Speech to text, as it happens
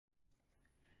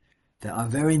There are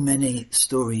very many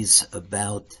stories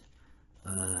about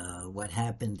what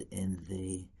happened in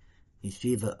the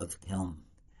yeshiva of Kelm,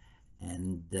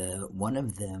 and one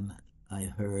of them I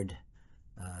heard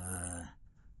uh,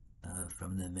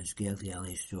 from the Meshgiach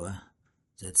Yali Shua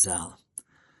Zetzal,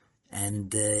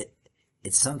 and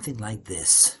it's something like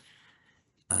this.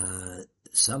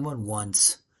 Someone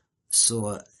once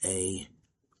saw a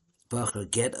bacher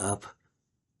get up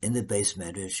in the base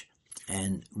medrash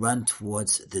and run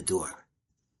towards the door.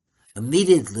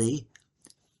 Immediately,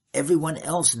 everyone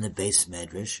else in the base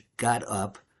medrash got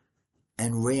up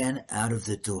and ran out of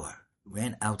the door,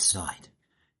 ran outside,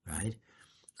 right?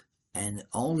 And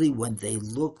only when they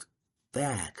looked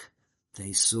back,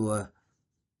 they saw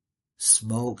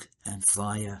smoke and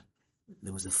fire.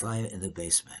 There was a fire in the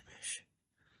base medrash.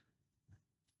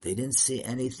 They didn't see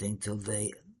anything till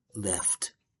they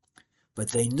left, but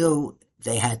they knew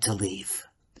they had to leave.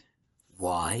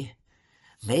 Why?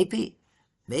 Maybe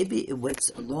it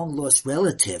was a long-lost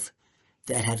relative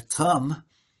that had come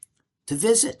to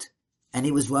visit, and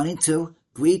he was running to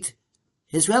greet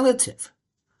his relative.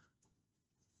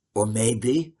 Or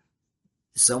maybe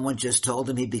someone just told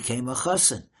him he became a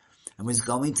chassan and was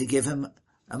going to give him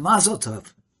a mazel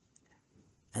tov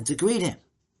and to greet him.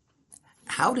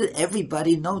 How did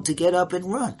everybody know to get up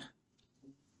and run?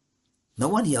 No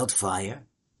one yelled fire.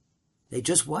 They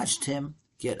just watched him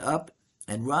get up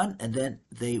and run, and then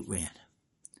they ran.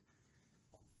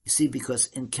 You see, because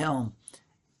in Kelm,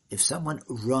 if someone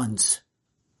runs,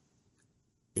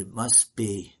 it must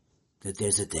be that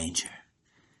there's a danger.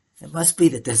 It must be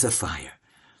that there's a fire.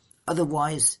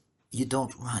 Otherwise, you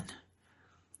don't run.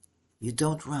 You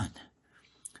don't run.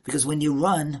 Because when you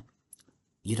run,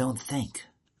 you don't think.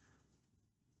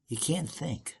 You can't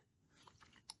think.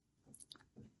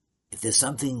 If there's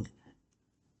something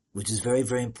which is very,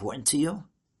 very important to you,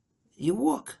 you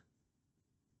walk.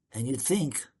 And you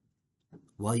think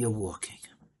while you're walking.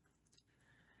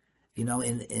 You know,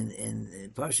 in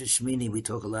Parsha Shmini, we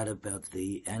talk a lot about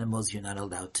the animals you're not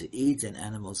allowed to eat and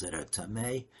animals that are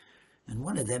tamei. And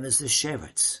one of them is the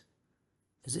sheretz.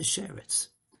 Is the sheretz.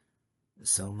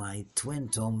 So my twin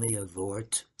told me a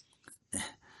vort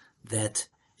that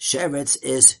sheretz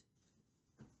is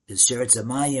sheretz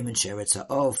amayim and sheretz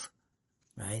ha'ov,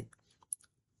 right?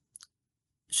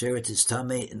 Sheretz is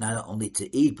tamei, not only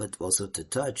to eat, but also to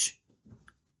touch.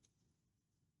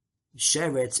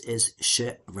 Sheretz is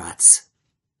sheratz.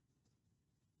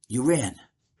 You ran.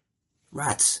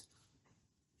 Ratz.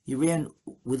 You ran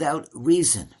without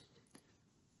reason,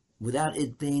 without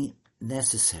it being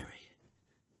necessary.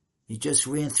 You just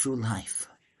ran through life.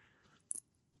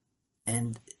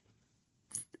 And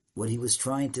what he was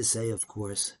trying to say, of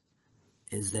course,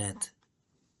 is that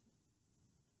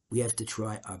we have to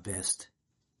try our best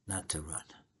not to run,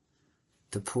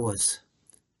 to pause,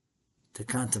 to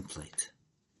contemplate,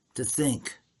 to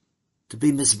think, to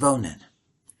be misvonen.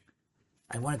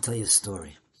 I want to tell you a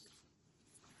story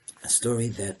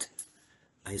that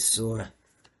I saw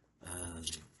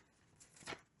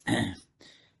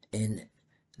in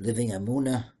Living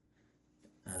Amuna,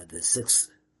 the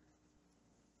sixth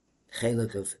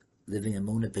chelek of Living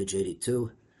Amuna, page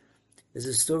 82. There's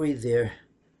a story there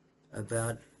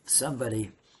about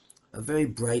somebody, a very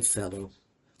bright fellow,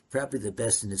 probably the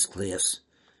best in his class,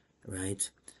 right?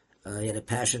 He had a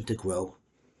passion to grow,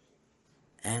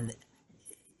 and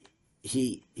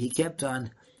he kept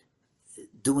on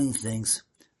doing things.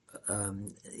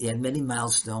 He had many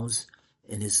milestones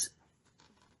in his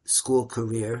school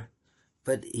career,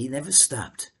 but he never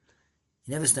stopped.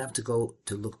 He never stopped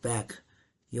to look back.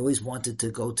 He always wanted to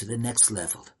go to the next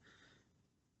level,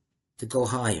 to go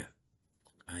higher,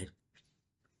 right?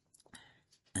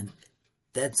 And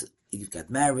he got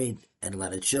married and a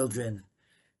lot of children.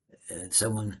 And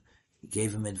someone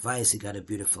gave him advice. He got a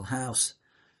beautiful house.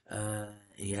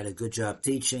 He had a good job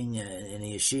teaching in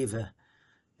a yeshiva.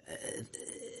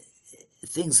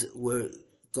 Things were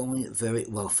going very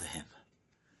well for him.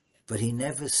 But he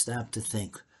never stopped to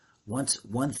think. Once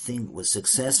one thing was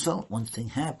successful, one thing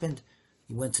happened,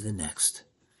 he went to the next,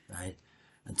 right?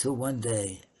 Until one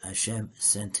day, Hashem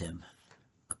sent him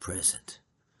a present.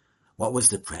 What was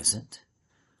the present?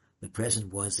 The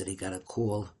present was that he got a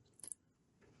call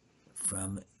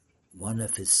from one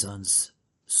of his son's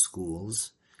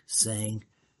schools saying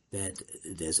that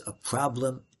there's a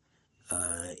problem,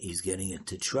 he's getting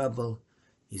into trouble,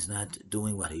 he's not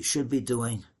doing what he should be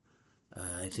doing.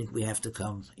 I think you have to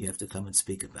come and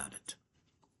speak about it.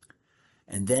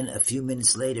 And then a few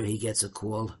minutes later, he gets a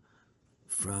call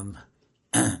from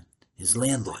his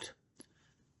landlord.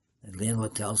 The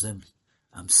landlord tells him,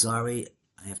 I'm sorry,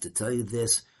 I have to tell you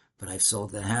this, but I've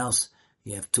sold the house.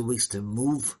 You have 2 weeks to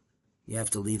move you have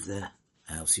to leave the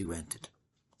house you rented.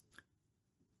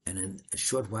 And then a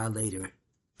short while later,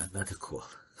 another call.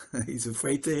 He's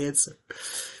afraid to answer.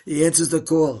 He answers the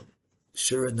call.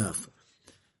 Sure enough,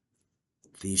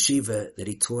 the yeshiva that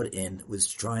he taught in was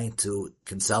trying to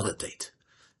consolidate,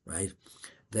 right?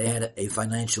 They had a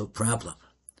financial problem.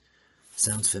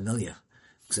 Sounds familiar,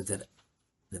 except that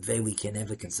the way we can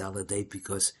never consolidate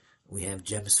because we have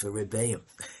gems for Rebbeim.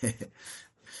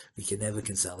 We can never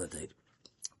consolidate.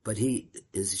 But his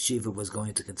yeshiva was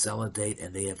going to consolidate,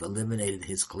 and they have eliminated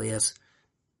his class.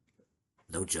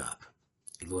 No job.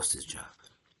 He lost his job.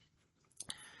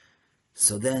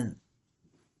 So then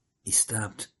he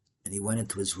stopped and he went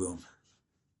into his room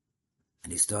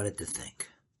and he started to think.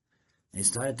 And he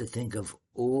started to think of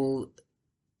all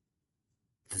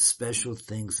the special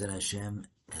things that Hashem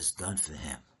has done for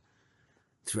him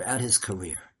throughout his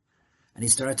career. And he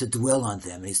started to dwell on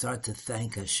them and he started to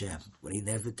thank Hashem, what he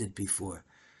never did before.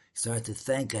 He started to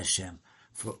thank Hashem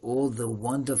for all the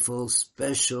wonderful,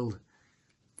 special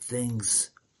things,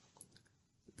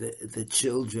 the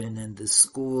children and the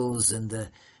schools and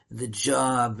the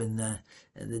job and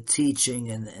the teaching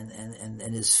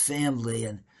and his family,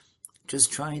 and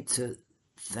just trying to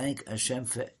thank Hashem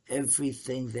for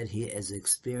everything that he has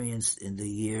experienced in the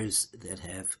years that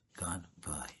have gone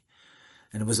by.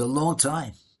 And it was a long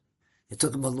time. It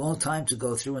took him a long time to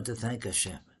go through and to thank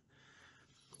Hashem.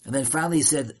 And then finally he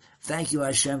said, thank you,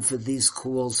 Hashem, for these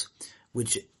calls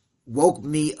which woke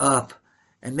me up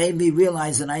and made me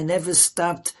realize that I never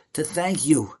stopped to thank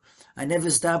you. I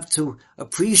never stopped to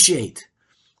appreciate.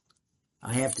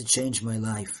 I have to change my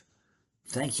life.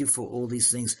 Thank you for all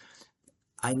these things.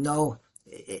 I know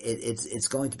it's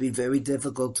going to be very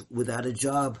difficult without a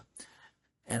job,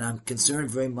 and I'm concerned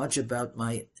very much about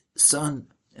my son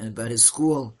and about his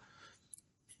school,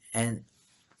 and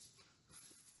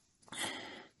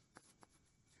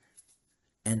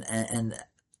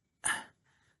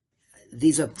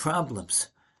these are problems,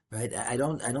 right? I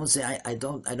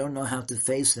don't know how to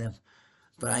face them,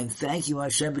 but I thank you,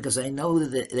 Hashem, because I know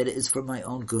that it is for my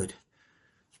own good.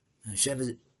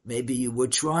 Hashem, maybe you were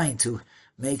trying to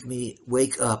make me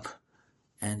wake up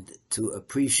and to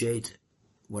appreciate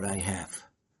what I have,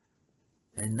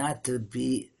 and not to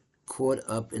be caught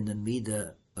up in the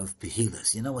midah of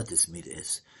behilus. You know what this midah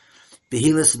is?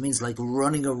 Behilus means like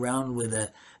running around with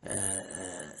a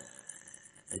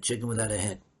chicken without a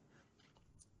head.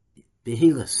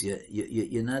 Behilus,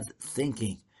 you're not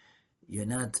thinking, you're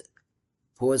not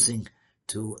pausing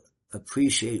to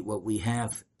appreciate what we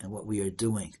have and what we are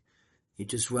doing. You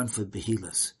just run for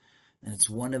behilus. And it's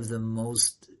one of the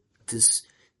most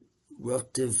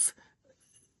disruptive,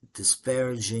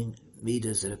 disparaging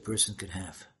midas that a person could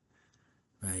have,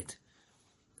 right?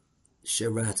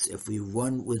 Sheratz, if we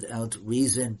run without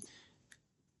reason,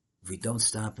 if we don't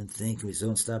stop and think, if we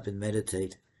don't stop and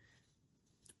meditate,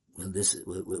 we're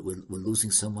losing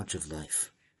so much of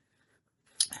life.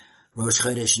 Rosh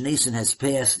Chodesh Nisan has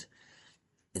passed.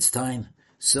 It's time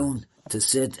soon to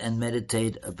sit and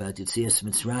meditate about Yetzias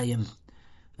Mitzrayim,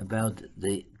 about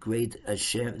the great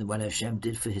Hashem, what Hashem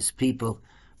did for his people.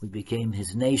 We became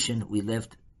his nation. We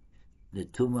left the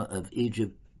Tumah of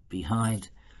Egypt behind.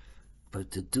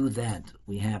 But to do that,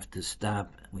 we have to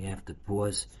stop, we have to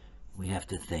pause, we have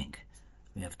to think.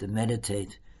 We have to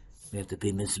meditate, we have to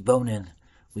be misbonen.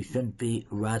 We shouldn't be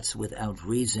rats without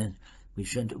reason. We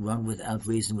shouldn't run without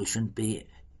reason. We shouldn't be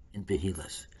in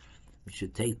behilas. We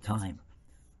should take time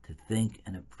to think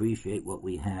and appreciate what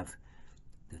we have,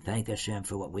 to thank Hashem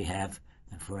for what we have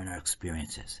and for our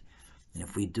experiences. And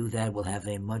if we do that, we'll have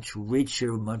a much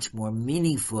richer, much more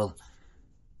meaningful,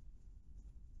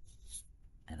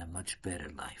 and a much better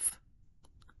life.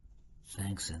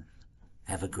 Thanks and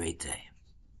have a great day.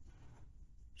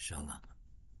 Shalom.